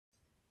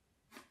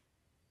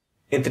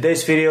In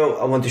today's video,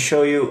 I want to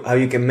show you how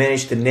you can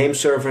manage the name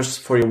servers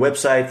for your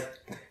website,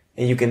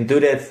 and you can do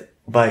that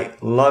by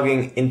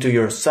logging into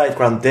your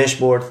SiteGround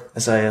dashboard,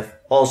 as I have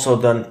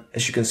also done,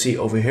 as you can see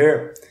over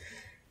here.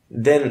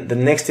 Then the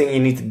next thing you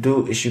need to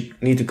do is you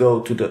need to go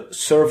to the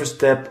Servers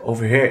tab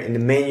over here in the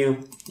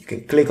menu. You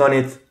can click on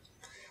it.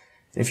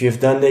 If you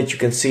have done that, you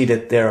can see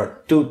that there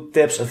are two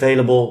tabs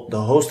available, the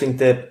Hosting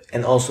tab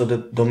and also the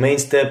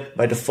Domains tab.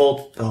 By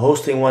default, the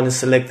Hosting one is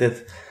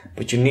selected,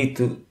 but you need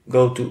to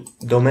go to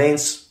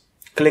Domains,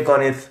 click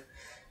on it,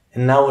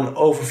 and now an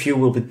overview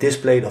will be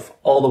displayed of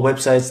all the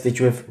websites that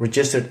you have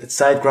registered at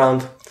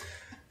SiteGround.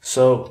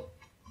 So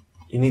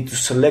you need to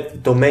select the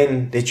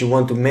domain that you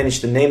want to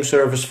manage the name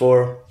servers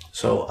for.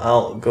 So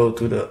I'll go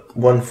to the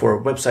one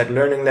for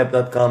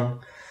websitelearninglab.com.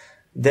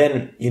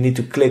 Then you need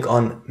to click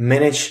on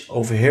Manage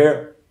over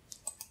here.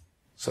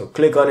 So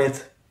click on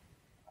it.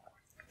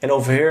 And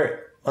over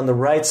here on the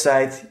right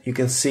side, you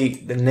can see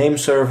the name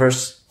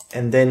servers.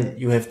 And then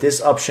you have this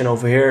option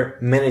over here,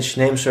 Manage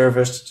Name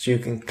Servers. So you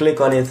can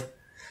click on it.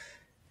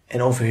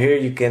 And over here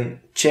you can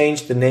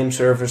change the name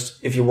servers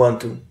if you want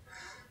to.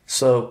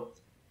 So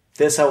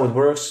that's how it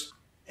works.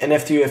 And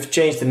after you have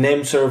changed the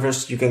name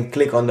servers, you can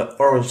click on the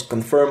orange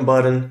confirm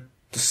button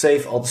to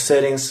save all the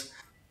settings.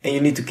 And you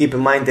need to keep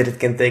in mind that it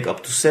can take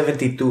up to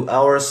 72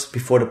 hours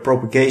before the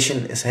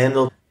propagation is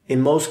handled.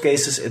 In most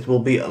cases, it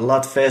will be a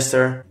lot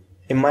faster.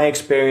 In my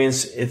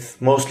experience, it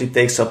mostly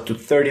takes up to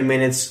 30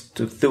 minutes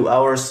to 2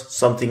 hours,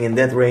 something in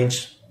that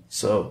range.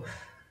 So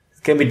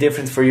it can be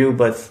different for you,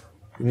 but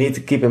you need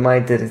to keep in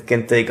mind that it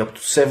can take up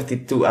to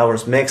 72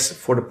 hours max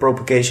before the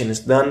propagation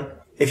is done.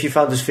 If you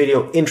found this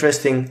video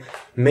interesting,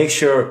 make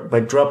sure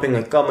by dropping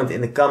a comment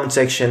in the comment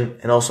section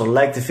and also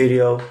like the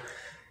video.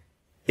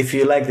 If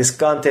you like this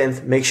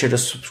content, make sure to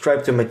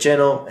subscribe to my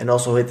channel and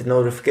also hit the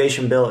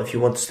notification bell if you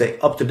want to stay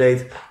up to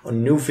date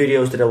on new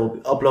videos that I will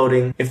be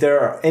uploading. If there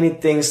are any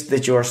things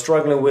that you are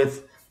struggling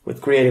with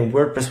creating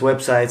WordPress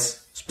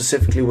websites,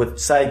 specifically with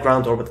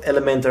SiteGround or with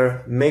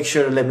Elementor, make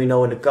sure to let me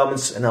know in the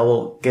comments and I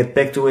will get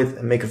back to it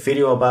and make a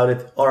video about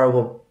it, or I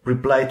will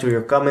reply to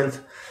your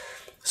comment.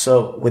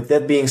 So with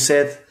that being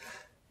said,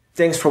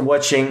 thanks for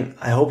watching.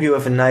 I hope you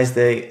have a nice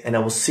day and I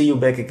will see you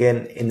back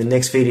again in the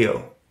next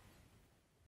video.